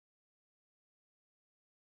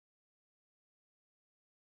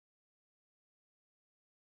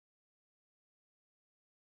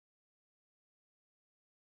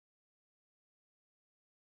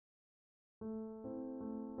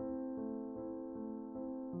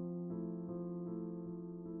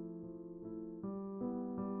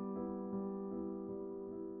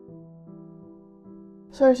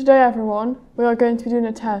So today everyone, we are going to be doing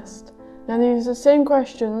a test. Now these are the same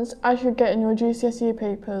questions as you get in your GCSE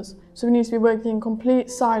papers, so we need to be working in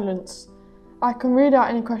complete silence. I can read out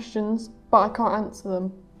any questions, but I can't answer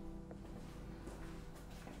them.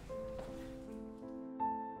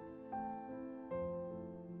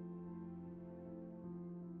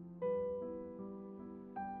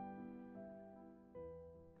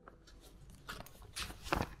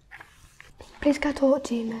 Please can I talk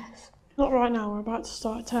to you, miss? Not right now, we're about to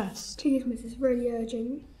start a test. Please, miss, it's really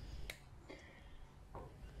urgent.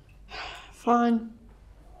 Fine.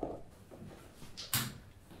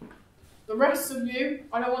 The rest of you,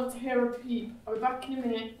 I don't want to hear a peep. I'll be back in a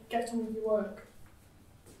minute. Get on with your work.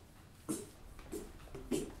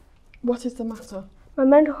 What is the matter? My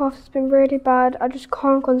mental health has been really bad. I just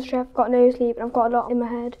can't concentrate. I've got no sleep and I've got a lot in my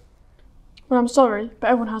head. Well, I'm sorry,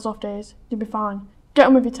 but everyone has off days. You'll be fine. Get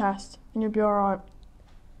on with your test and you'll be alright.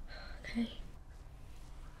 Okay.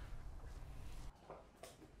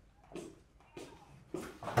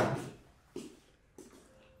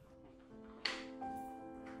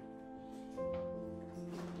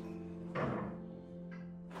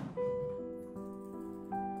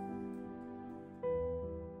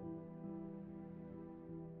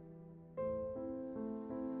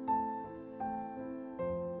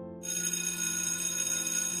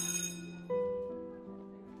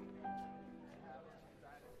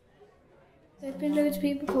 There's been loads of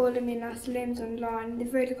people calling me nasty names online.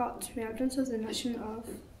 They've really got to me. I've done something I shouldn't have.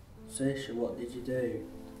 Saoirse, what did you do?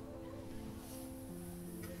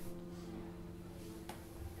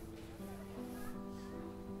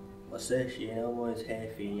 Well, Saoirse, you know I'm always here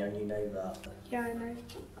for you and you know that. Yeah, I know.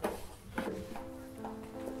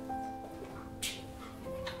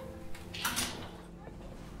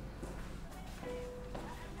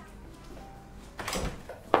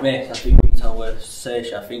 Miss, I think we can tell where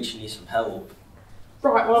Saoirse, I think she needs some help.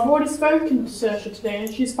 Right, well I've already spoken to Saoirse today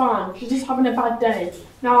and she's fine. She's just having a bad day.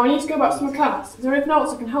 Now I need to go back to my class. Is there anything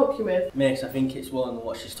else I can help you with? Miss, I think it's more than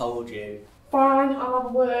what she's told you. Fine, I'll have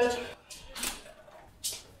a word.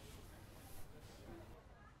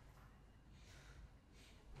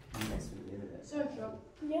 Saoirse?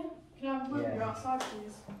 Yeah? Can I have a word with you Yeah. outside,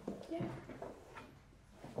 please? Yeah.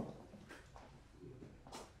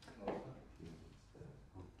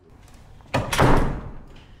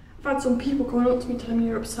 I've had some people coming up to me telling me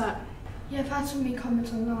you're upset. Yeah, I've had so many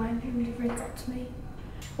comments online who really got to me.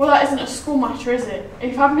 Well, that isn't a school matter, is it?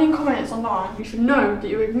 If you have any comments online, you should know that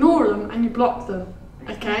you ignore them and you block them,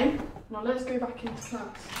 okay? Now let's go back into class.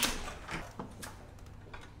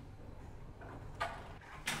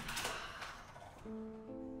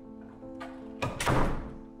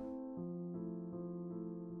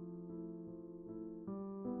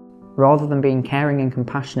 Rather than being caring and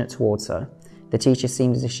compassionate towards her, the teacher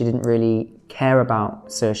seemed as if she didn't really care about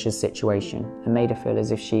Saoirse's situation and made her feel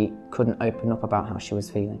as if she couldn't open up about how she was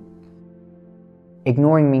feeling.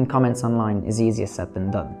 Ignoring mean comments online is easier said than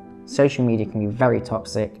done. Social media can be very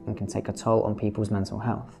toxic and can take a toll on people's mental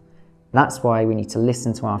health. That's why we need to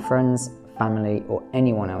listen to our friends, family, or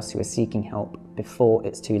anyone else who is seeking help before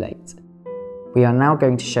it's too late. We are now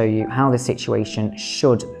going to show you how the situation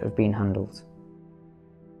should have been handled.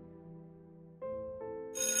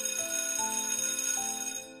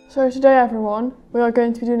 So today everyone, we are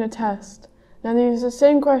going to be doing a test. Now these are the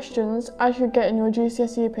same questions as you get in your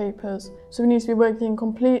GCSE papers, so we need to be working in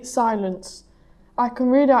complete silence. I can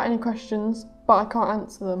read out any questions, but I can't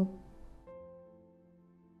answer them.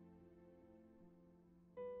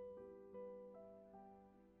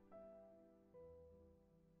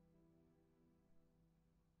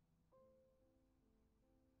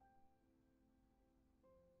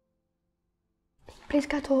 Please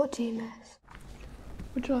can I talk to you, miss?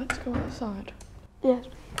 Would you like to go outside? Yes.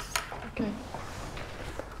 Okay.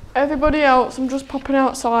 Everybody else, I'm just popping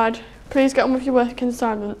outside. Please get on with your work in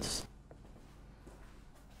silence.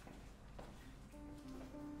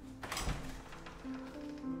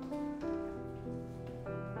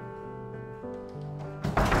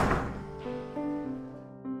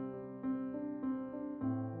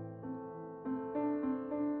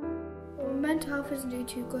 Well, my mental health isn't doing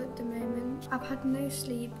too good at the moment. I've had no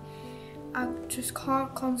sleep. I just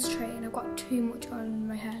can't concentrate and I've got too much on in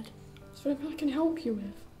my head. Is there anything I can help you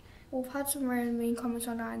with? Well, I've had some really mean comments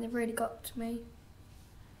online, they've really got to me.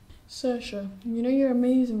 Saoirse, you know you're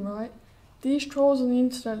amazing, right? These trolls on the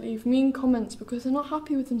internet leave mean comments because they're not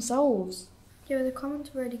happy with themselves. Yeah, but the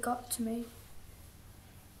comments really got to me.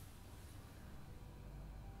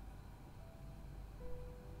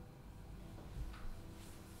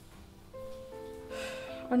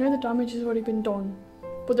 I know the damage has already been done,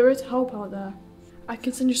 but there is help out there. I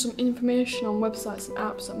can send you some information on websites and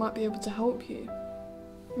apps that might be able to help you.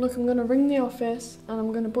 Look, I'm going to ring the office and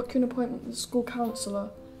I'm going to book you an appointment with the school counsellor,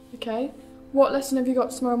 okay? What lesson have you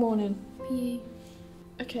got tomorrow morning? PE.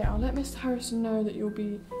 Okay, I'll let Mr Harrison know that you'll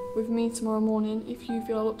be with me tomorrow morning if you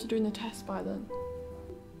feel up to doing the test by then.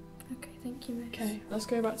 Okay, thank you, Miss. Okay, let's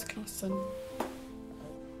go back to class then.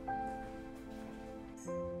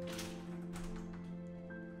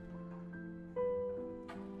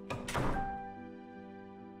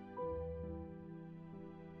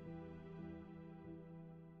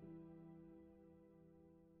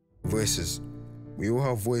 Voices. We all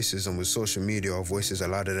have voices, and with social media our voices are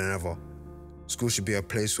louder than ever. School should be a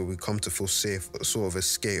place where we come to feel safe, a sort of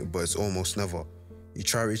escape, but it's almost never. You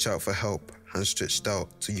try to reach out for help, hands stretched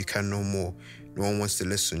out till you can no more. No one wants to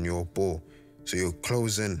listen, you're a bore. So you'll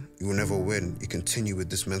close in, you will never win, you continue with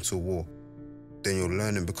this mental war. Then your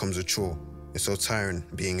learning becomes a chore. It's so tiring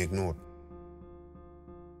being ignored.